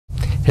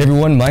Hey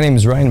everyone, my name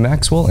is Ryan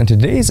Maxwell, and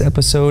today's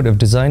episode of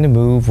Design to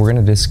Move, we're going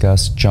to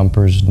discuss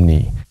jumper's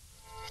knee.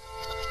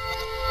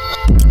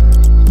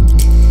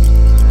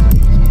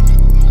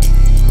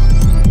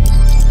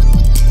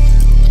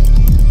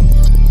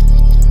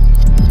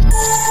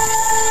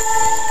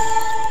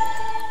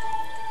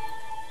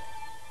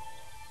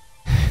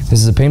 This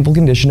is a painful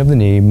condition of the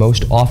knee,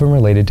 most often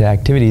related to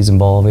activities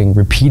involving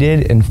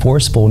repeated and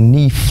forceful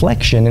knee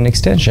flexion and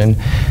extension,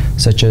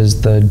 such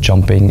as the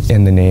jumping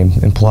in the name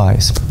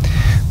implies.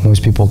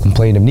 Most people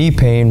complain of knee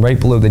pain right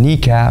below the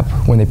kneecap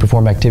when they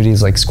perform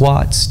activities like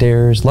squats,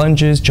 stairs,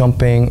 lunges,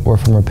 jumping, or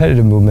from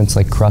repetitive movements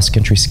like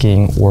cross-country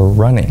skiing or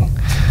running.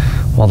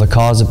 While the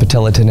cause of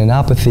patella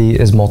tendinopathy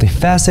is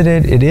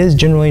multifaceted, it is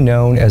generally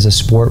known as a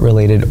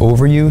sport-related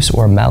overuse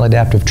or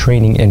maladaptive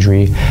training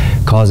injury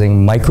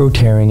causing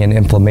micro-tearing and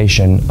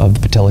inflammation of the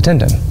patella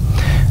tendon.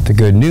 The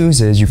good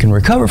news is you can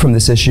recover from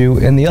this issue,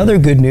 and the other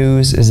good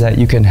news is that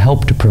you can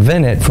help to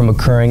prevent it from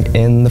occurring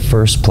in the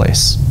first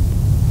place.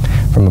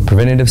 From a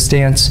preventative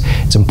stance,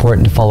 it's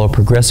important to follow a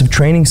progressive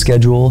training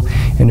schedule,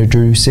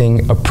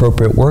 introducing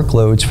appropriate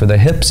workloads for the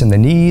hips and the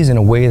knees in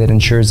a way that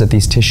ensures that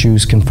these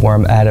tissues can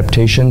form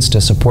adaptations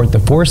to support the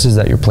forces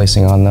that you're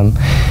placing on them.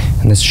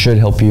 And this should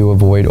help you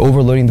avoid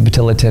overloading the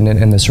patella tendon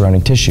and the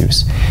surrounding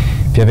tissues.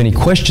 If you have any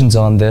questions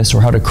on this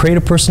or how to create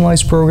a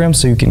personalized program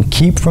so you can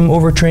keep from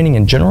overtraining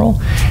in general,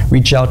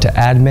 reach out to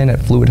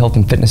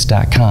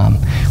admin@fluidhealthandfitness.com.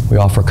 We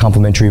offer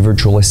complimentary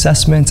virtual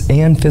assessments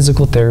and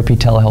physical therapy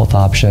telehealth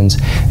options,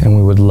 and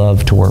we would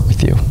love to work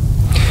with you.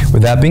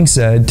 With that being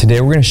said,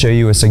 today we're going to show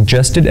you a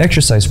suggested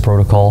exercise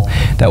protocol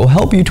that will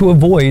help you to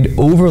avoid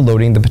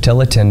overloading the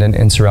patella tendon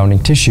and surrounding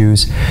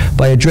tissues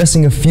by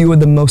addressing a few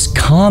of the most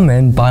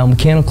common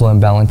biomechanical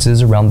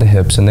imbalances around the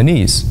hips and the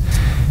knees.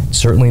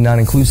 Certainly not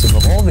inclusive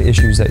of all the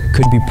issues that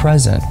could be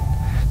present.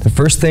 The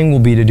first thing will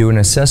be to do an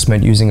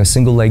assessment using a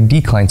single leg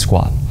decline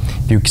squat.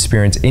 If you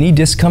experience any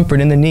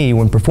discomfort in the knee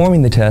when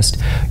performing the test,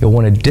 you'll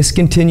want to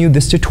discontinue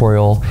this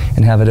tutorial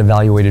and have it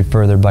evaluated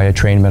further by a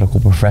trained medical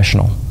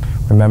professional.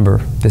 Remember,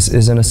 this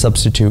isn't a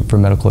substitute for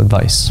medical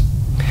advice.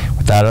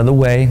 With that out of the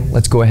way,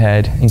 let's go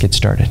ahead and get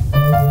started.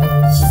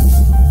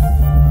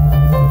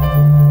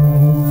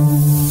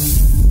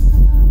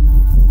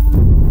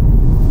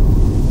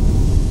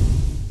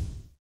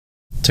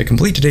 To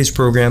complete today's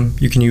program,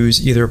 you can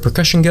use either a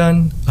percussion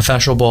gun, a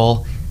fascial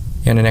ball,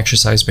 and an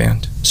exercise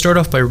band. Start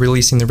off by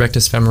releasing the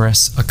rectus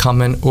femoris, a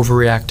common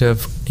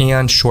overreactive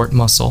and short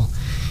muscle.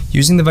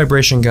 Using the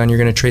vibration gun, you're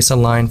going to trace a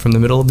line from the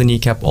middle of the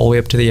kneecap all the way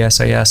up to the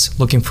SIS,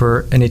 looking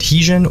for an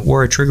adhesion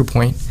or a trigger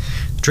point.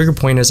 The trigger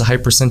point is a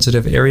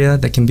hypersensitive area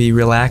that can be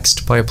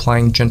relaxed by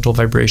applying gentle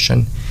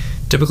vibration.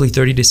 Typically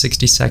 30 to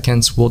 60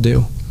 seconds will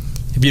do.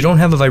 If you don't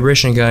have a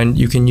vibration gun,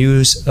 you can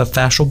use a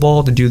fascial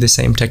ball to do the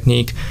same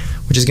technique,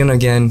 which is going to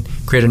again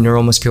create a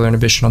neuromuscular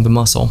inhibition of the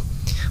muscle.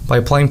 By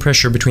applying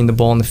pressure between the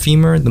ball and the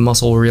femur, the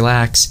muscle will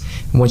relax,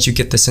 and once you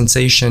get the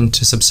sensation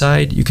to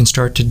subside, you can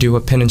start to do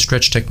a pin and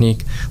stretch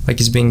technique like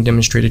is being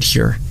demonstrated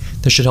here.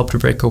 This should help to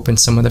break open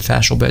some of the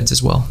fascial beds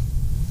as well.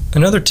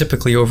 Another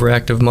typically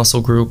overactive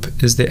muscle group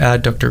is the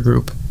adductor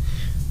group.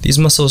 These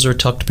muscles are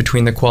tucked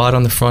between the quad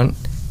on the front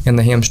and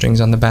the hamstrings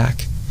on the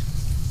back.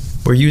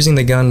 We're using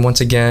the gun once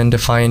again to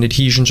find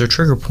adhesions or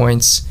trigger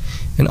points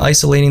and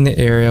isolating the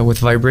area with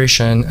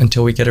vibration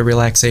until we get a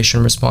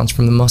relaxation response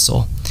from the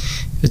muscle.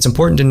 It's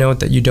important to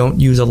note that you don't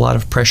use a lot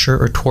of pressure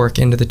or torque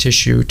into the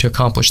tissue to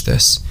accomplish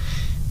this.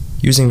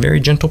 Using very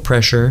gentle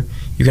pressure,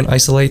 you can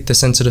isolate the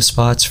sensitive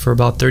spots for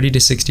about 30 to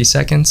 60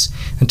 seconds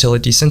until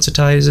it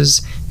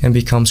desensitizes and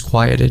becomes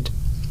quieted.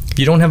 If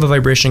you don't have a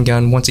vibration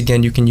gun, once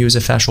again you can use a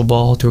fascial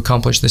ball to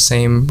accomplish the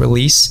same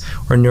release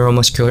or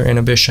neuromuscular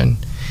inhibition.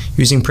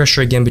 Using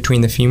pressure again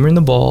between the femur and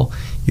the ball,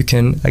 you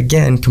can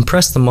again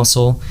compress the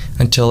muscle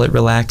until it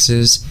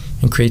relaxes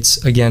and creates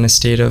again a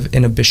state of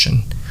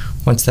inhibition.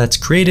 Once that's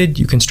created,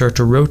 you can start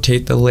to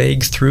rotate the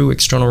leg through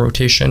external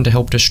rotation to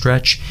help to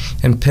stretch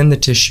and pin the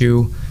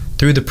tissue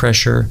through the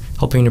pressure,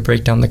 helping to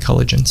break down the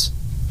collagens.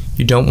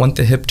 You don't want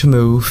the hip to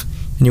move,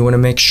 and you want to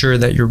make sure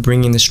that you're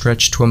bringing the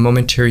stretch to a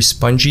momentary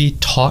spongy,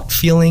 taut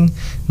feeling,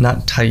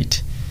 not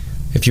tight.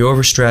 If you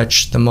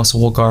overstretch, the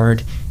muscle will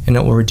guard, and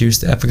it will reduce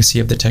the efficacy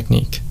of the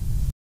technique.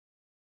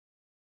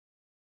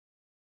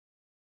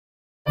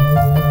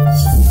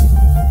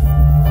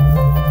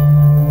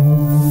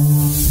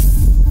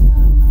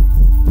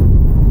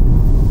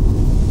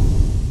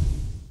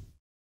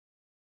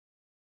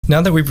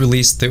 Now that we've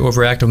released the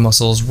overactive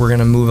muscles, we're going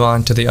to move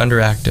on to the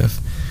underactive.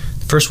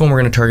 The first one we're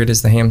going to target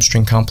is the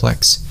hamstring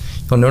complex.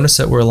 You'll notice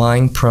that we're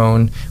lying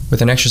prone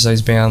with an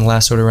exercise band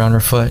lassoed around our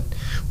foot.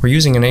 We're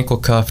using an ankle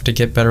cuff to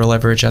get better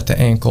leverage at the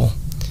ankle.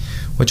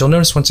 What you'll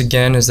notice once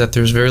again is that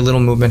there's very little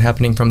movement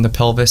happening from the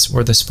pelvis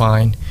or the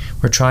spine.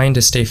 We're trying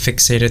to stay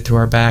fixated through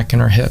our back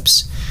and our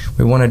hips.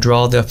 We want to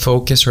draw the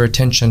focus or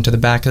attention to the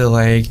back of the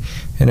leg,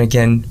 and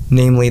again,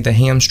 namely the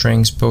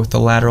hamstrings, both the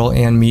lateral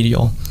and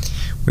medial.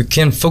 We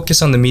can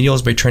focus on the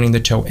medials by turning the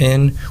toe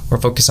in, or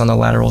focus on the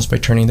laterals by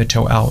turning the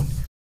toe out.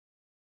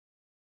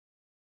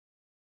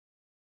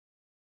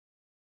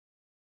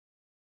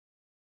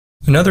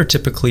 Another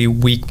typically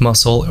weak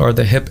muscle are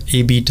the hip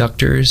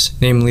abductors,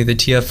 namely the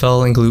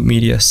TFL and glute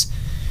medius.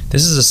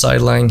 This is a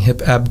sideline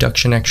hip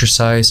abduction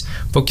exercise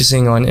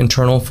focusing on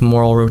internal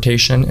femoral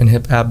rotation and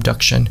hip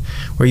abduction.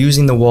 We're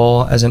using the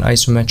wall as an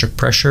isometric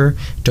pressure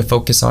to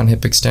focus on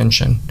hip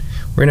extension.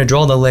 We're going to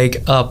draw the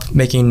leg up,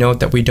 making note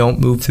that we don't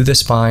move through the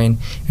spine,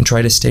 and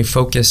try to stay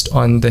focused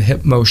on the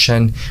hip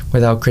motion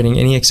without creating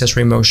any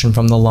accessory motion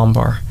from the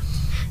lumbar.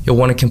 You'll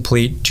want to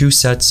complete 2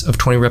 sets of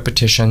 20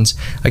 repetitions,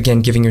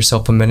 again giving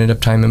yourself a minute of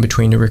time in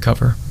between to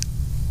recover.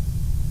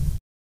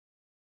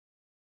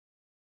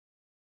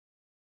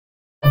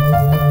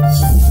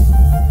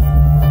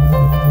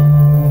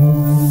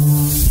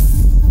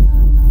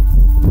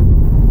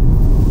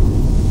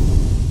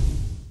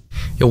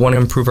 You'll want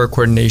to improve our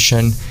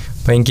coordination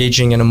by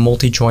engaging in a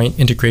multi-joint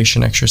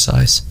integration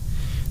exercise.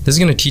 This is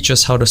going to teach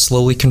us how to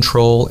slowly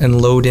control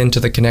and load into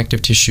the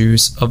connective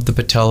tissues of the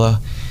patella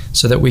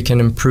so that we can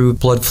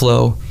improve blood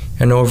flow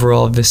and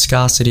overall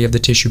viscosity of the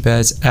tissue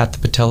beds at the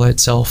patella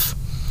itself.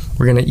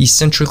 We're going to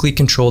eccentrically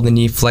control the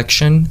knee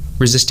flexion,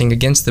 resisting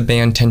against the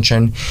band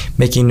tension,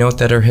 making note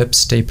that our hips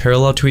stay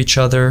parallel to each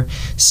other,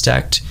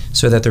 stacked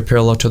so that they're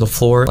parallel to the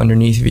floor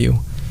underneath you.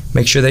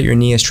 Make sure that your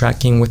knee is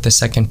tracking with the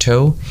second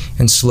toe,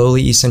 and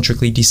slowly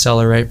eccentrically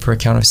decelerate for a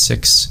count of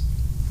 6.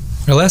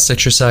 Our last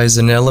exercise is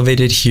an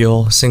elevated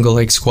heel single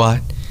leg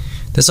squat.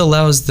 This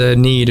allows the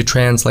knee to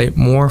translate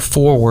more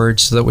forward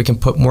so that we can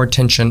put more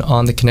tension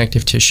on the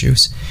connective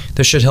tissues.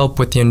 This should help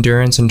with the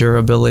endurance and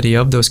durability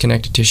of those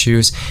connective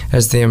tissues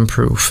as they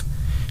improve.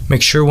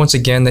 Make sure once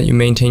again that you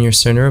maintain your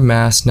center of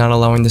mass, not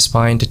allowing the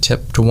spine to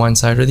tip to one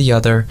side or the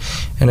other.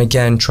 And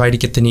again, try to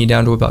get the knee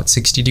down to about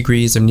 60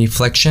 degrees of knee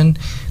flexion,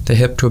 the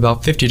hip to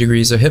about 50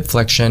 degrees of hip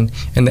flexion,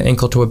 and the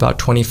ankle to about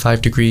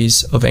 25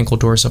 degrees of ankle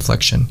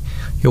dorsiflexion.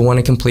 You'll want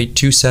to complete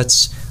 2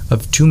 sets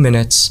of 2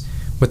 minutes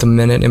with a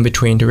minute in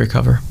between to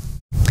recover.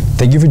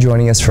 Thank you for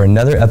joining us for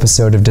another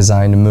episode of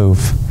Design to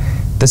Move.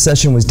 This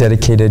session was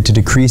dedicated to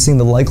decreasing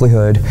the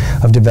likelihood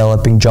of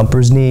developing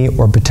jumper's knee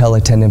or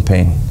patella tendon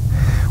pain.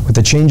 With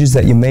the changes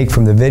that you make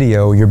from the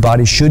video, your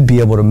body should be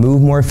able to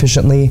move more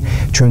efficiently,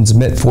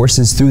 transmit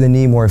forces through the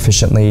knee more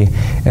efficiently,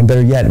 and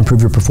better yet, improve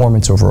your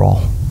performance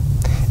overall.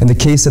 In the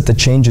case that the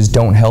changes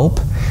don't help,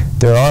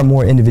 there are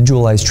more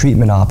individualized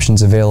treatment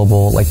options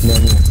available like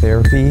manual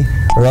therapy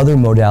or other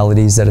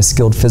modalities that a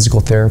skilled physical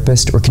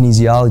therapist or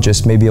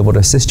kinesiologist may be able to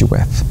assist you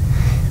with.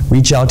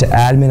 Reach out to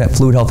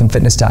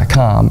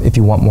admin@fluidhealthandfitness.com if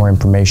you want more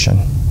information.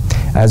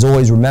 As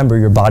always, remember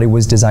your body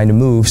was designed to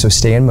move, so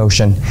stay in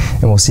motion,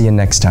 and we'll see you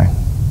next time.